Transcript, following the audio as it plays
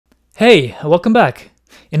Hey, welcome back.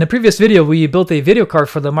 In the previous video, we built a video card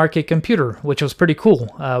for the Market Computer, which was pretty cool.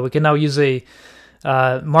 We can now use a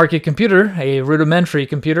Market Computer, a rudimentary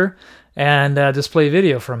computer, and display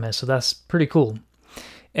video from it, so that's pretty cool.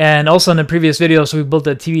 And also in the previous videos, we built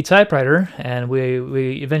a TV typewriter, and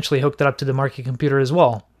we eventually hooked it up to the Market Computer as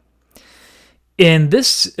well. In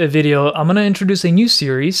this video, I'm going to introduce a new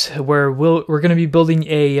series where we're going to be building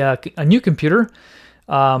a new computer,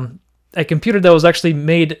 a computer that was actually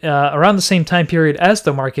made around the same time period as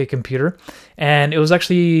the Market Computer, and it was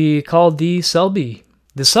actually called the SCELBI.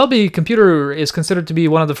 The SCELBI computer is considered to be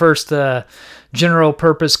one of the first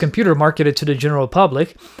general-purpose computer marketed to the general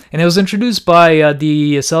public, and it was introduced by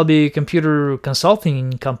the SCELBI Computer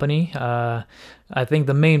Consulting Company. I think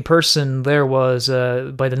the main person there was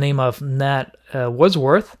by the name of Nat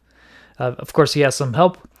Wadsworth. Of course, he has some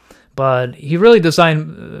help, but he really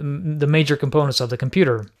designed the major components of the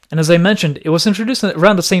computer. And as I mentioned, it was introduced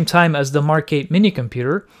around the same time as the Market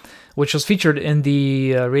Minicomputer, which was featured in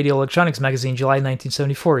the Radio Electronics magazine July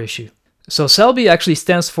 1974 issue. So SCELBI actually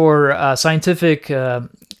stands for Scientific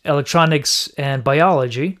Electronics and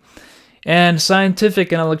Biology. And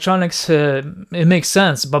scientific and electronics, it makes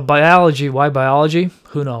sense, but biology, why biology?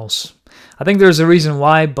 Who knows? I think there's a reason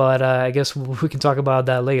why, but I guess we can talk about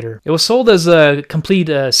that later. It was sold as complete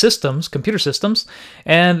systems, computer systems,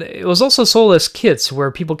 and it was also sold as kits where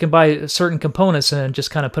people can buy certain components and just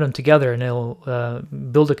kind of put them together and it'll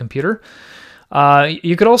build a computer.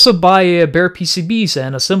 You could also buy bare PCBs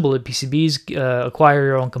and assemble the PCBs, acquire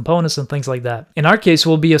your own components and things like that. In our case,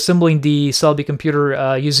 we'll be assembling the SCELBI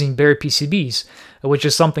computer using bare PCBs, which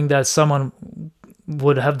is something that someone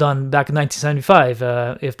would have done back in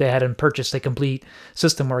 1975 if they hadn't purchased a complete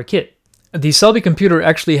system or a kit. The SCELBI computer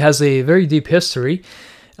actually has a very deep history.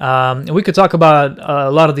 We could talk about a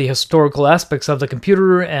lot of the historical aspects of the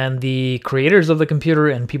computer and the creators of the computer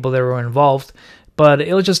and people that were involved, but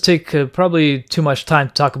it'll just take probably too much time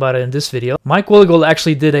to talk about it in this video. Mike Willigold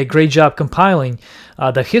actually did a great job compiling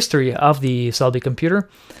the history of the SCELBI computer,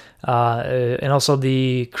 and also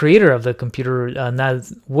the creator of the computer, Nat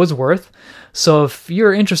Wadsworth. So if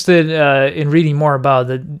you're interested in reading more about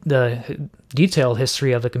the detailed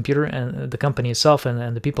history of the computer and the company itself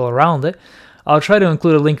and the people around it, I'll try to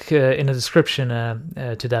include a link in the description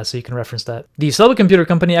to that so you can reference that. The SCELBI Computer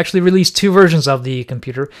Company actually released two versions of the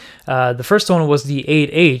computer. The first one was the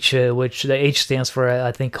 8H, which the H stands for,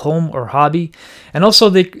 I think, home or hobby. And also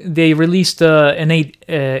they released an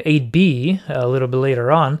 8B a little bit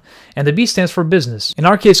later on, and the B stands for business. In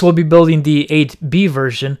our case, we'll be building the 8B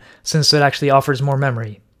version since it actually offers more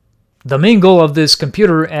memory. The main goal of this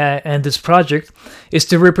computer and this project is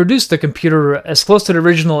to reproduce the computer as close to the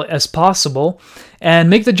original as possible and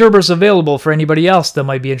make the gerbers available for anybody else that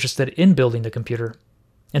might be interested in building the computer.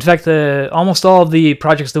 In fact, almost all of the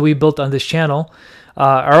projects that we built on this channel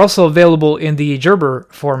are also available in the gerber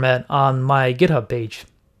format on my GitHub page.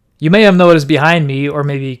 You may have noticed behind me, or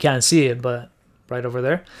maybe you can't see it, but right over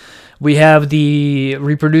there, we have the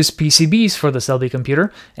reproduced PCBs for the SCELBI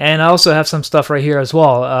computer, and I also have some stuff right here as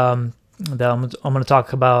well that I'm going to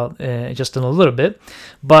talk about just in a little bit.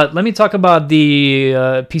 But let me talk about the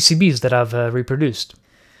PCBs that I've reproduced.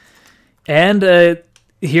 And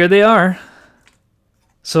here they are.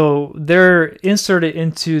 So they're inserted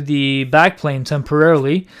into the backplane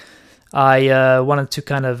temporarily. I wanted to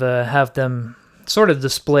kind of have them sort of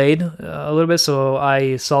displayed a little bit, so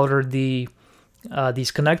I soldered these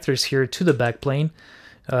connectors here to the backplane,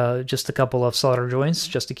 just a couple of solder joints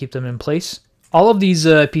just to keep them in place. All of these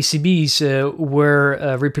PCBs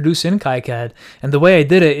were reproduced in KiCad, and the way I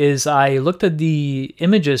did it is I looked at the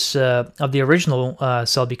images of the original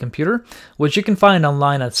SCELBI computer, which you can find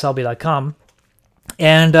online at SCELBI.com,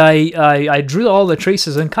 and I drew all the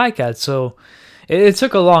traces in KiCad. So it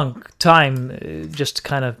took a long time just to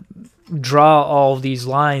kind of draw all of these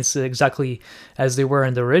lines exactly as they were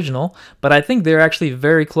in the original, but I think they're actually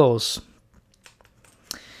very close.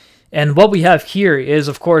 And what we have here is,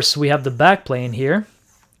 of course, we have the backplane here.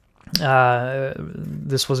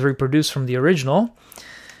 This was reproduced from the original.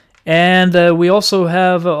 And we also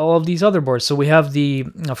have all of these other boards. So we have the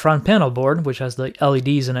front panel board, which has the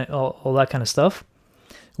LEDs and all that kind of stuff.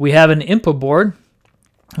 We have an input board.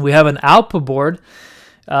 We have an output board.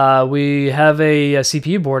 We have a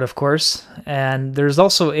CPU board, of course, and there's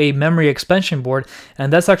also a memory expansion board,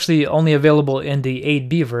 and that's actually only available in the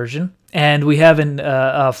 8B version. And we have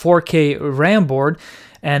a 4K RAM board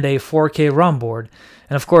and a 4K ROM board.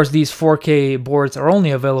 And of course, these 4K boards are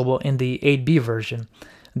only available in the 8B version.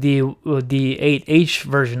 The 8H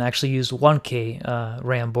version actually used 1K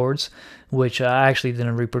RAM boards, which I actually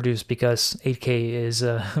didn't reproduce because 8K is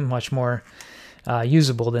much more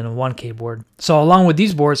usable than a 1K board. So along with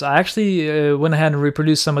these boards, I actually went ahead and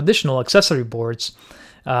reproduced some additional accessory boards.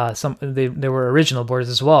 They were original boards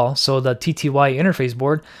as well. So the TTY interface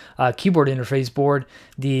board, keyboard interface board,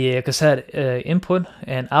 the cassette input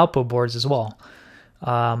and output boards as well.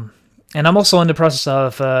 And I'm also in the process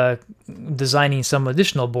of designing some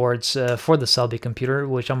additional boards for the SCELBI computer,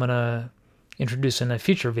 which I'm going to introduce in a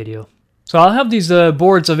future video. So I'll have these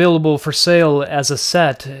boards available for sale as a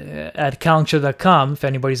set at callincture.com if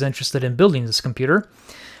anybody's interested in building this computer.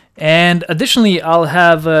 And additionally, I'll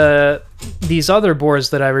have these other boards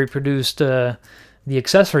that I reproduced, the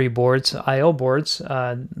accessory boards, I/O boards.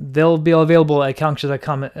 They'll be available at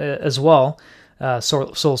callincture.com as well,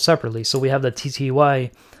 sold separately. So we have the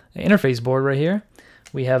TTY interface board right here.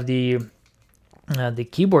 We have the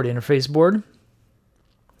keyboard interface board,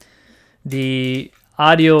 the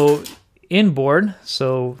audio in board.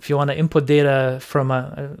 So if you want to input data from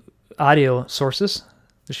audio sources,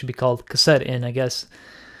 this should be called cassette in, I guess.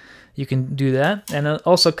 You can do that. And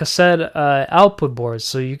also cassette output boards,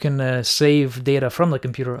 so you can save data from the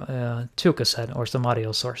computer to a cassette or some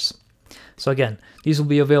audio source. So again, these will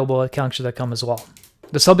be available at callincture.com as well.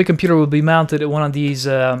 The SCELBI computer will be mounted at one of these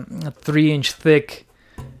 3-inch thick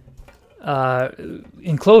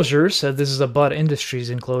enclosures. This is a Bud Industries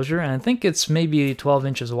enclosure, and I think it's maybe 12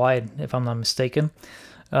 inches wide, if I'm not mistaken.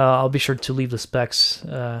 I'll be sure to leave the specs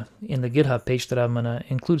in the GitHub page that I'm going to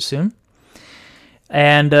include soon.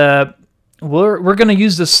 And we're going to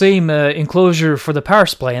use the same enclosure for the power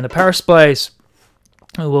supply, and the power supplies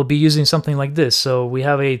will be using something like this. So we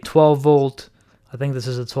have a 12 volt, I think this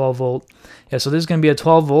is a 12 volt. Yeah, so this is going to be a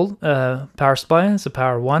 12 volt power supply. It's a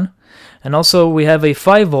power 1. And also we have a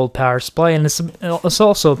 5 volt power supply, and it's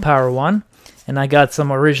also a power 1. And I got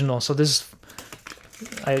some original. So this is,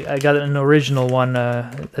 I got an original one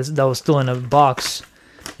that was still in a box,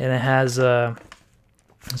 and it has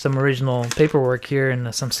some original paperwork here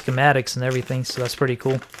and some schematics and everything, so that's pretty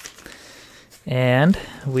cool. And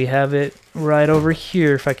we have it right over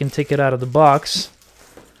here, if I can take it out of the box.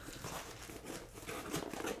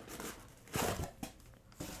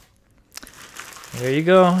 There you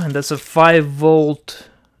go, and that's a 5 volt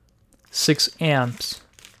 6 amps.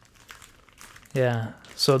 Yeah,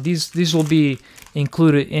 so these will be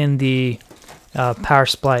included in the power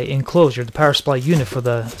supply enclosure, the power supply unit for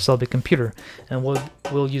the SCELBI computer, and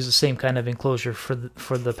we'll use the same kind of enclosure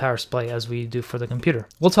for the power supply as we do for the computer.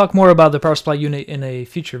 We'll talk more about the power supply unit in a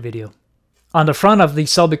future video. On the front of the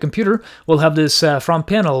SCELBI computer, we'll have this front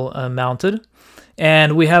panel mounted,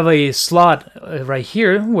 and we have a slot right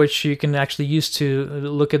here which you can actually use to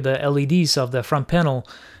look at the LEDs of the front panel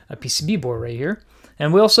PCB board right here.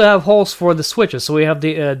 And we also have holes for the switches, so we have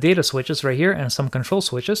the data switches right here and some control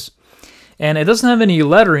switches. And it doesn't have any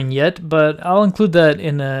lettering yet, but I'll include that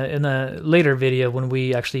in a later video when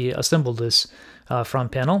we actually assemble this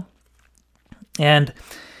front panel. And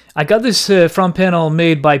I got this front panel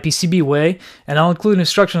made by PCBWay, and I'll include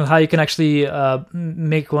instructions on how you can actually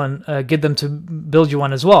make one, get them to build you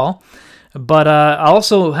one as well. But I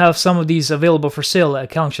also have some of these available for sale at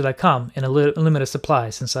callincture.com in a limited supply,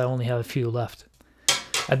 since I only have a few left.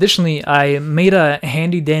 Additionally, I made a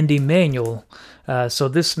handy-dandy manual. So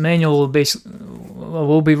this manual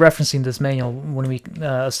we'll be referencing this manual when we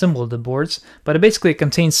assemble the boards, but it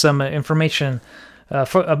contains some information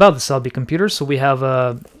about the SCELBI computer. So we have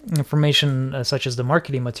information such as the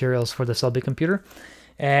marketing materials for the SCELBI computer,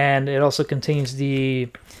 and it also contains the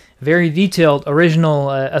very detailed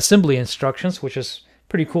original assembly instructions, which is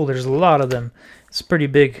pretty cool. There's a lot of them. It's a pretty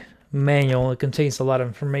big manual. It contains a lot of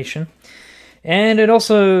information. And it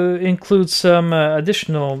also includes some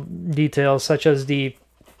additional details, such as the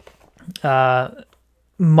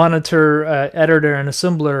monitor, editor, and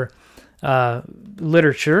assembler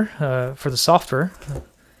literature for the software.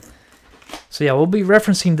 So yeah, we'll be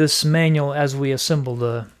referencing this manual as we assemble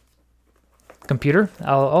the computer.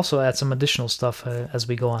 I'll also add some additional stuff as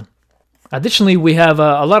we go on. Additionally, we have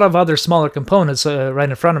a lot of other smaller components right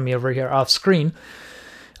in front of me over here off screen.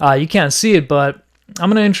 You can't see it, but I'm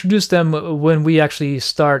going to introduce them when we actually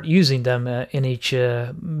start using them in each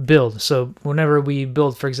build. So whenever we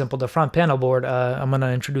build, for example, the front panel board, I'm going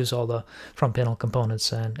to introduce all the front panel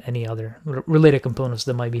components and any other related components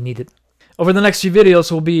that might be needed. Over the next few videos,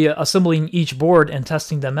 we'll be assembling each board and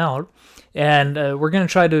testing them out. And we're going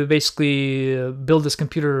to try to basically build this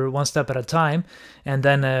computer one step at a time. And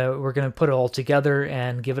then we're going to put it all together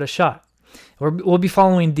and give it a shot. We'll be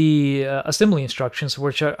following the assembly instructions,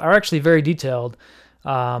 which are actually very detailed.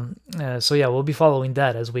 So yeah, we'll be following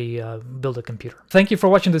that as we build a computer. Thank you for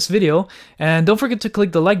watching this video, and don't forget to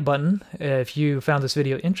click the like button if you found this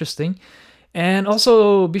video interesting. And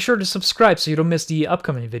also be sure to subscribe so you don't miss the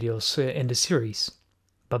upcoming videos in the series.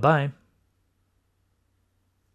 Bye-bye.